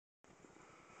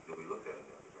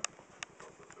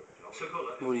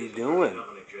What are you doing? In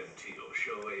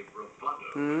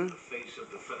the face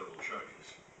of the federal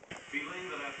charges, feeling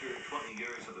that after 20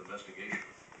 years of investigation,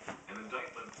 an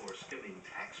indictment for skimming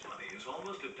tax money is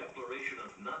almost a declaration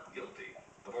of not guilty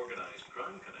of organized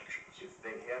crime connections. If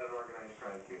they had an organized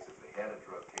crime case, if they had a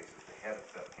drug case, if they had a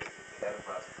theft case, if they had a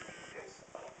prostitution case,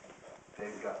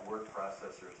 they've got word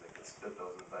processors that can spit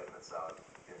those indictments out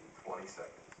in 20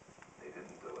 seconds. They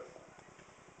didn't do it.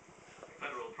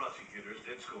 Federal prosecutors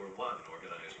did score one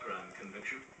organized crime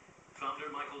conviction. Founder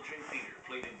Michael J. Peter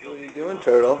pleaded guilty. What are you doing,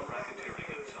 Turtle?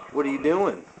 Racketeering. What are you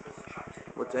doing?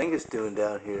 What's Angus doing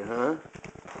down here, huh?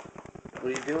 What are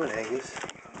you doing, Angus?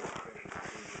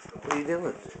 What are you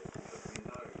doing?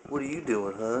 What are you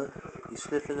doing, huh? You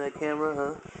sniffing that camera,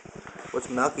 huh? What's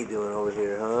Malky doing over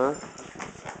here, huh?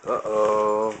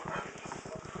 Uh-oh.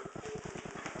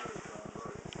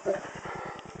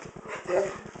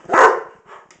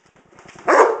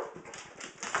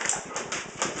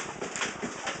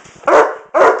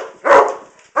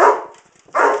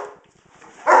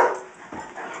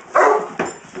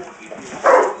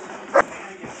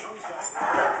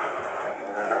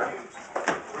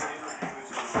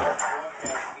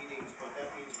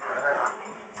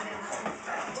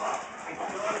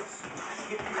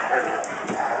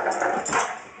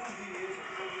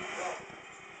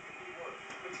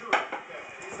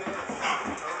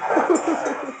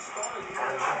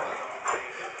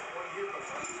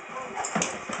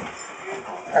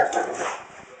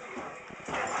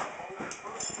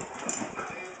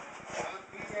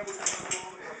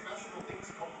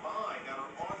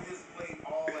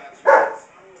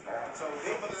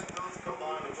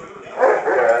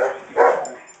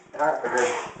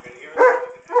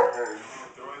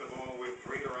 Throwing the ball with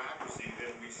greater accuracy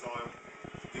than we saw him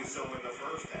do so in the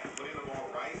first half. Putting the ball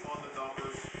right on the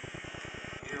numbers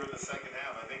here in the second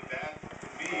half. I think that, to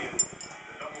me, is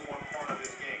the number one part of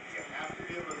this game. You have to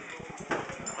be able to throw the ball.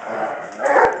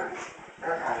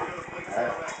 We're going to play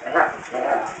quarterback.